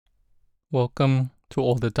Welcome to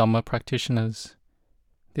all the Dhamma practitioners.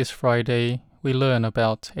 This Friday, we learn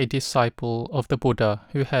about a disciple of the Buddha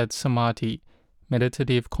who had samadhi,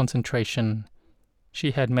 meditative concentration.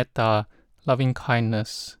 She had metta, loving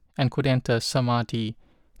kindness, and could enter samadhi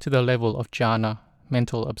to the level of jhana,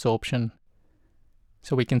 mental absorption.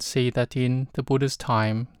 So we can see that in the Buddha's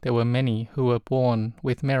time, there were many who were born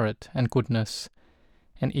with merit and goodness,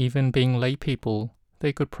 and even being lay people,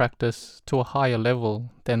 they could practice to a higher level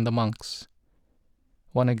than the monks.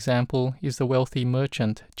 One example is the wealthy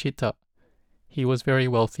merchant Chitta. He was very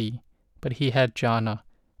wealthy, but he had jhana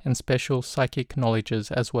and special psychic knowledges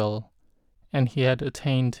as well, and he had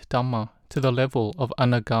attained Dhamma to the level of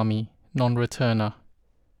anagami, non-returner.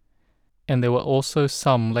 And there were also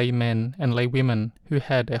some laymen and laywomen who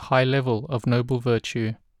had a high level of noble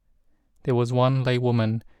virtue. There was one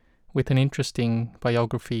laywoman with an interesting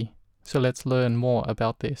biography, so let's learn more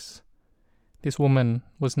about this. This woman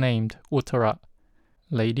was named Uttara.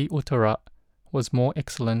 Lady Uttara was more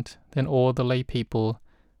excellent than all the lay people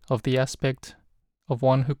of the aspect of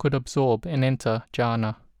one who could absorb and enter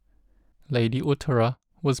jhana. Lady Uttara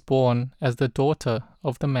was born as the daughter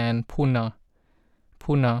of the man Puna.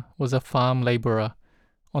 Puna was a farm labourer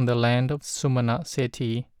on the land of Sumana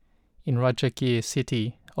Seti in Rajagir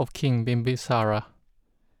city of King Bimbisara.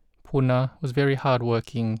 Puna was very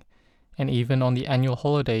hard-working, and even on the annual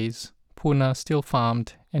holidays, Puna still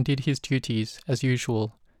farmed and did his duties as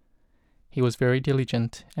usual. He was very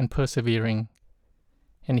diligent and persevering,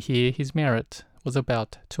 and here his merit was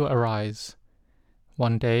about to arise.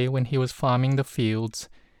 One day when he was farming the fields,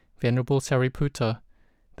 Venerable Sariputta,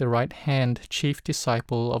 the right-hand chief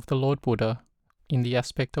disciple of the Lord Buddha in the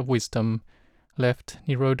aspect of wisdom, left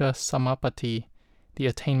Nirodha Samapatti, the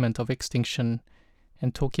attainment of extinction,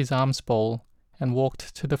 and took his alms bowl and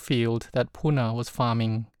walked to the field that Puna was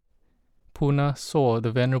farming. Puna saw the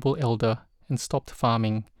venerable elder and stopped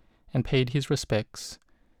farming and paid his respects.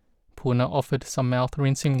 Puna offered some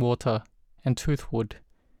mouth-rinsing water and toothwood.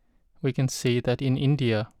 We can see that in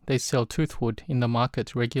India they sell toothwood in the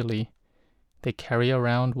market regularly. They carry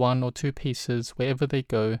around 1 or 2 pieces wherever they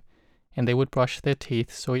go, and they would brush their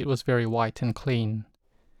teeth so it was very white and clean.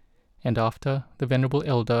 And after the venerable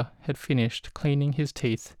elder had finished cleaning his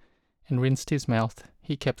teeth and rinsed his mouth,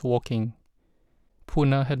 he kept walking.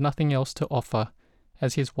 Puna had nothing else to offer,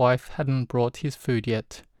 as his wife hadn't brought his food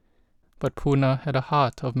yet. But Puna had a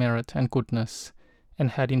heart of merit and goodness,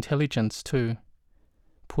 and had intelligence too.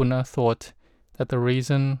 Puna thought that the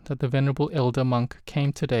reason that the venerable elder monk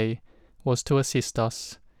came today was to assist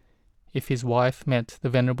us. If his wife met the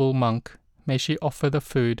venerable monk, may she offer the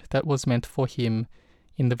food that was meant for him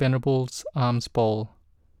in the venerables alms bowl.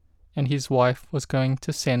 And his wife was going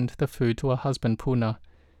to send the food to her husband Puna,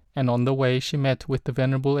 and on the way she met with the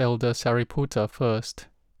venerable elder Sariputta first.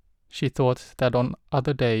 She thought that on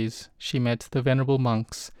other days she met the venerable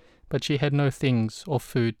monks, but she had no things or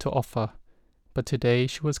food to offer. But today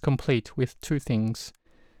she was complete with 2 things,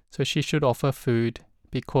 so she should offer food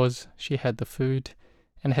because she had the food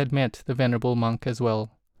and had met the venerable monk as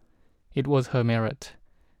well. It was her merit,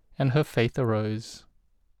 and her faith arose.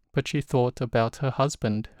 But she thought about her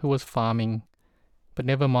husband who was farming. But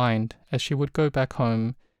never mind, as she would go back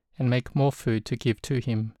home and make more food to give to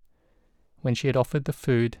him. When she had offered the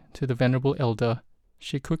food to the venerable elder,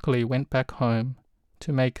 she quickly went back home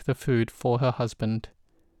to make the food for her husband.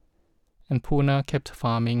 And Puna kept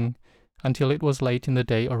farming until it was late in the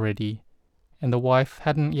day already, and the wife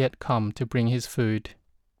hadn't yet come to bring his food.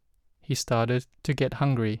 He started to get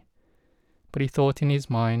hungry, but he thought in his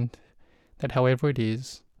mind that however it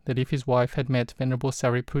is, that if his wife had met Venerable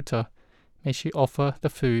Sariputta, may she offer the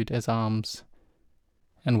food as alms.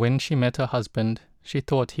 And when she met her husband, she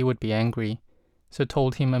thought he would be angry, so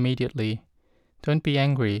told him immediately, "Don't be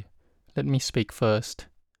angry, let me speak first.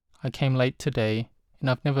 I came late today, and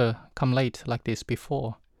I've never come late like this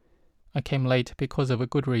before. I came late because of a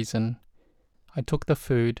good reason. I took the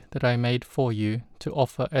food that I made for you to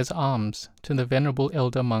offer as alms to the venerable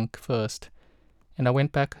elder monk first, and I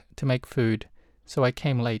went back to make food, so I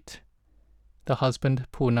came late." The husband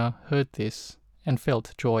Puna heard this and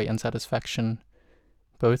felt joy and satisfaction.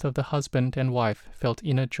 Both of the husband and wife felt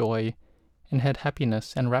inner joy and had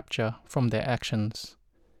happiness and rapture from their actions.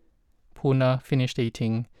 Puna finished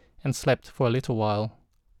eating and slept for a little while,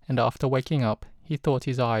 and after waking up he thought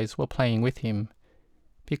his eyes were playing with him,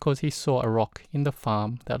 because he saw a rock in the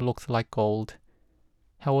farm that looked like gold.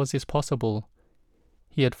 How was this possible?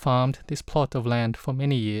 He had farmed this plot of land for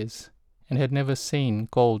many years, and had never seen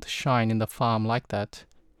gold shine in the farm like that.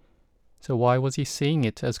 So why was he seeing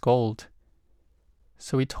it as gold?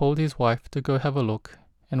 So he told his wife to go have a look,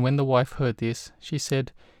 and when the wife heard this, she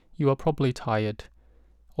said, You are probably tired.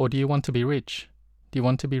 Or do you want to be rich? Do you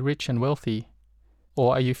want to be rich and wealthy?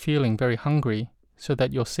 Or are you feeling very hungry so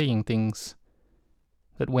that you're seeing things?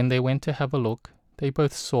 But when they went to have a look, they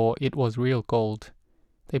both saw it was real gold.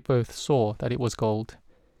 They both saw that it was gold.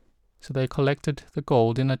 So they collected the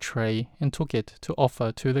gold in a tray and took it to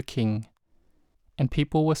offer to the king. And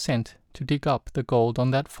people were sent to dig up the gold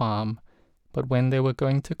on that farm. But when they were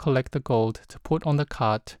going to collect the gold to put on the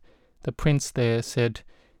cart, the prince there said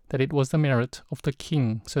that it was the merit of the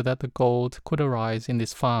king so that the gold could arise in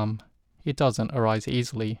this farm. It doesn't arise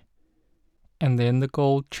easily. And then the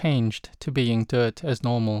gold changed to being dirt as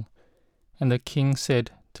normal. And the king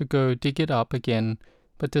said to go dig it up again,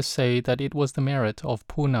 but to say that it was the merit of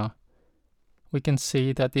Puna. We can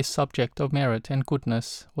see that this subject of merit and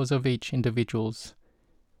goodness was of each individual's.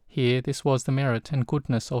 Here this was the merit and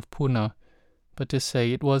goodness of Puna, but to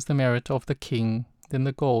say it was the merit of the king, then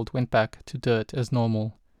the gold went back to dirt as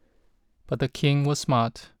normal. But the king was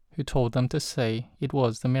smart, who told them to say it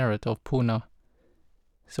was the merit of Puna.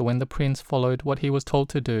 So when the prince followed what he was told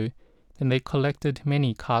to do, then they collected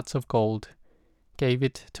many carts of gold, gave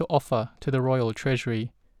it to offer to the royal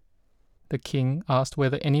treasury. The king asked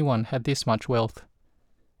whether anyone had this much wealth.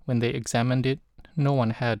 When they examined it, no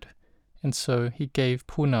one had, and so he gave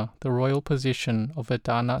Puna the royal position of a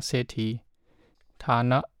Dana Sethi.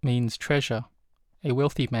 Dana means treasure, a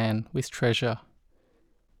wealthy man with treasure.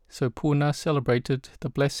 So Puna celebrated the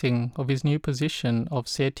blessing of his new position of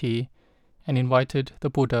Sethi and invited the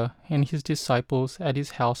Buddha and his disciples at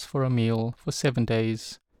his house for a meal for 7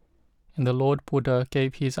 days. And the Lord Buddha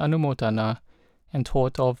gave his Anumodana and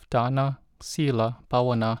taught of Dana, Sila,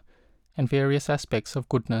 Bhavana, and various aspects of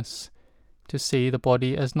goodness, to see the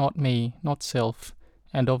body as not me, not self,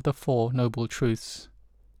 and of the 4 noble truths.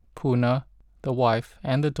 Puna, the wife,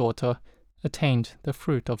 and the daughter attained the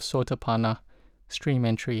fruit of Sotapanna, stream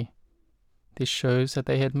entry. This shows that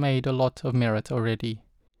they had made a lot of merit already.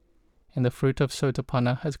 And the fruit of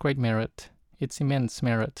Sotapanna has great merit. It's immense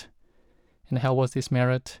merit. And how was this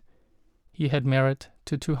merit? He had merit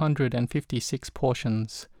to 256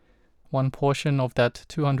 portions. One portion of that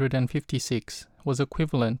 256 was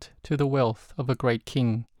equivalent to the wealth of a great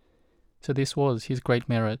king. So this was his great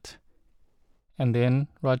merit. And then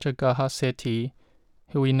Rajagaha Sethi,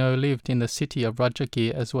 who we know lived in the city of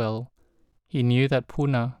Rajagir as well, he knew that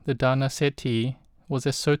Puna, the Dana Sethi, was a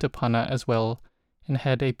Sotapanna as well, and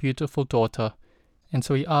had a beautiful daughter, and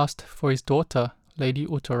so he asked for his daughter, Lady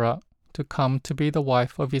Uttara, to come to be the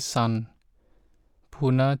wife of his son.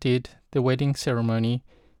 Puna did the wedding ceremony,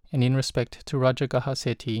 and in respect to Rajagaha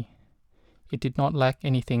Sethi, it did not lack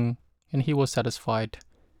anything, and he was satisfied.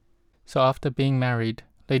 So after being married,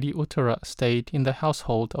 Lady Uttara stayed in the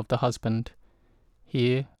household of the husband.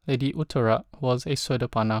 Here, Lady Uttara was a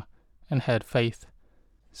Sotapanna, and had faith.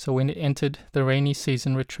 So when it entered the rainy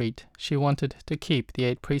season retreat, she wanted to keep the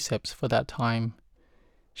 8 precepts for that time.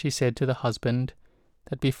 She said to the husband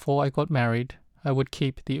that before I got married, I would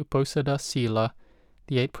keep the Uposatha Sila,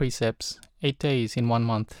 the 8 precepts, 8 days in 1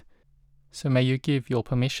 month. So may you give your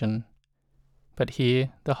permission. But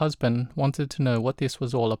here the husband wanted to know what this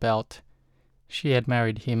was all about. She had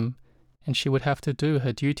married him, and she would have to do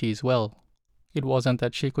her duties well. It wasn't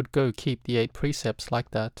that she could go keep the 8 precepts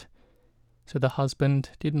like that. So the husband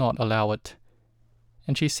did not allow it.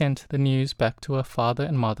 And she sent the news back to her father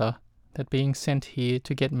and mother that being sent here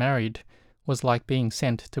to get married was like being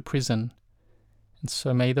sent to prison. And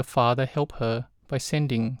so may the father help her by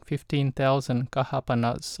sending 15,000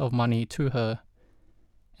 kahapanas of money to her.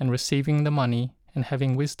 And receiving the money and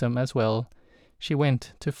having wisdom as well, she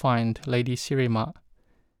went to find Lady Sirima.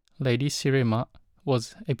 Lady Sirima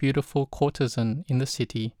was a beautiful courtesan in the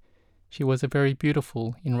city. She was a very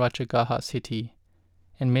beautiful in Rajagaha city,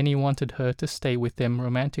 and many wanted her to stay with them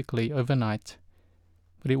romantically overnight.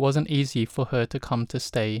 But it wasn't easy for her to come to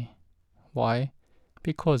stay. Why?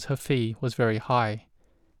 Because her fee was very high.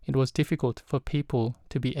 It was difficult for people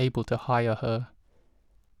to be able to hire her.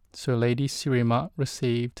 So Lady Sirima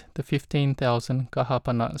received the 15,000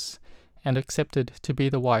 kahapanas and accepted to be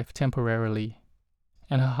the wife temporarily.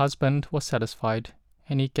 And her husband was satisfied,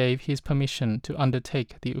 and he gave his permission to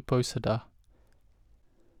undertake the Uposatha.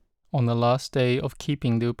 On the last day of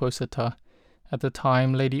keeping the Uposatha, at the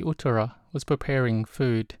time Lady Uttara was preparing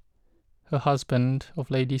food, her husband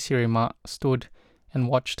of Lady Sirima stood and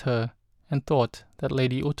watched her and thought that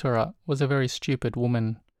Lady Uttara was a very stupid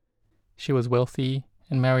woman. She was wealthy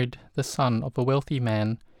and married the son of a wealthy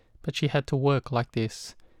man, but she had to work like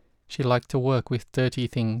this. She liked to work with dirty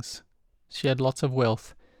things. She had lots of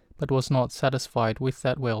wealth, but was not satisfied with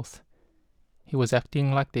that wealth. He was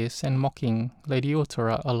acting like this and mocking Lady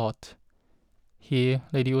Uttara a lot. Here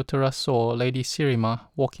Lady Uttara saw Lady Sirima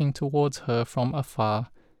walking towards her from afar,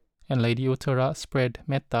 and Lady Uttara spread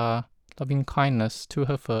metta, loving kindness, to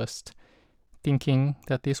her first, thinking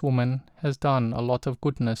that this woman has done a lot of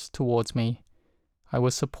goodness towards me. I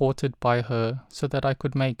was supported by her so that I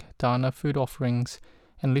could make dana food offerings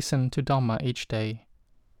and listen to Dhamma each day.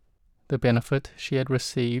 The benefit she had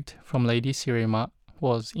received from Lady Sirima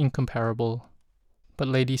was incomparable. But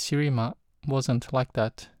Lady Sirima wasn't like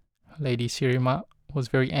that. Lady Sirima was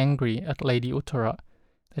very angry at Lady Uttara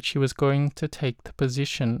that she was going to take the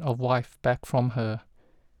position of wife back from her.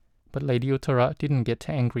 But Lady Uttara didn't get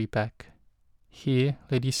angry back. Here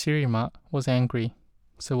Lady Sirima was angry,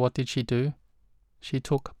 so what did she do? She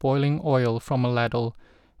took boiling oil from a ladle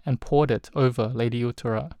and poured it over Lady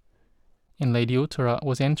Uttara. And Lady Uttara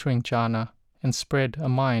was entering jhana and spread a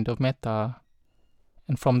mind of metta.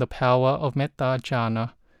 And from the power of metta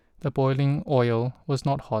jhana, the boiling oil was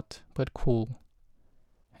not hot but cool.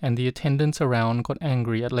 And the attendants around got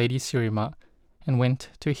angry at Lady Sirima and went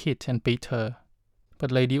to hit and beat her.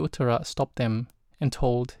 But Lady Uttara stopped them and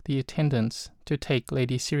told the attendants to take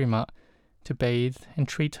Lady Sirima to bathe and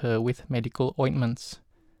treat her with medical ointments.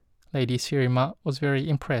 Lady Sirima was very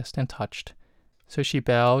impressed and touched, so she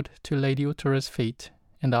bowed to Lady Uttara's feet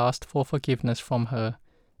and asked for forgiveness from her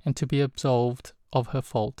and to be absolved of her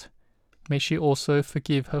fault. May she also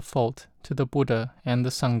forgive her fault to the Buddha and the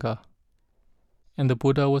Sangha. And the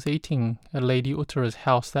Buddha was eating at Lady Uttara's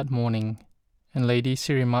house that morning, and Lady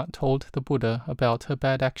Sirima told the Buddha about her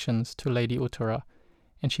bad actions to Lady Uttara,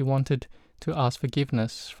 and she wanted to ask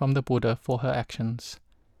forgiveness from the Buddha for her actions.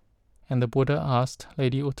 And the Buddha asked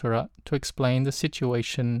Lady Uttara to explain the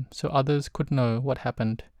situation so others could know what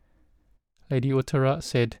happened. Lady Uttara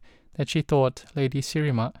said that she thought Lady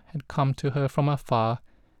Sirima had come to her from afar,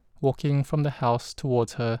 walking from the house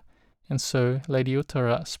towards her, and so Lady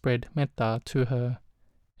Uttara spread metta to her,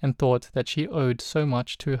 and thought that she owed so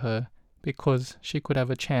much to her because she could have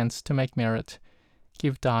a chance to make merit,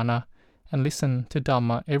 give dana, and listen to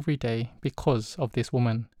Dhamma every day because of this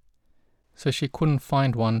woman. So she couldn't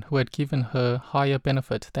find one who had given her higher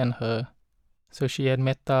benefit than her. So she had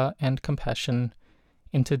metta and compassion,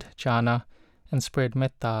 entered jhana, and spread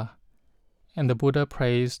metta. And the Buddha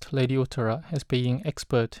praised Lady Uttara as being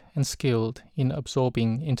expert and skilled in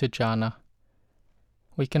absorbing into jhana.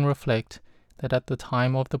 We can reflect that at the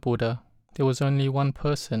time of the Buddha, there was only one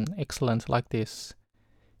person excellent like this.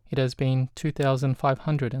 It has been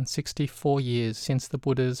 2,564 years since the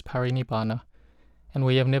Buddha's parinibbana, and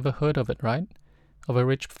we have never heard of it, right? Of a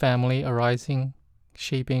rich family arising,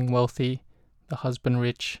 she being wealthy, the husband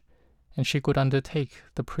rich, and she could undertake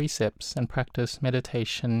the precepts and practice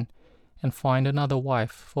meditation and find another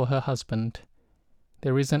wife for her husband.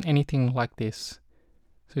 There isn't anything like this.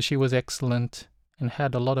 So she was excellent and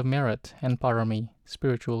had a lot of merit and parami,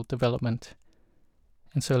 spiritual development.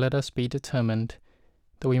 And so let us be determined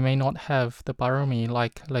that we may not have the parami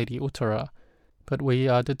like Lady Uttara, but we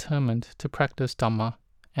are determined to practice Dhamma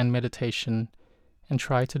and meditation and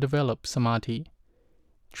try to develop samadhi.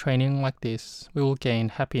 Training like this, we will gain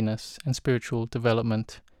happiness and spiritual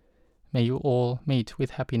development. May you all meet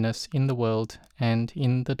with happiness in the world and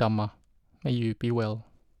in the Dhamma. May you be well.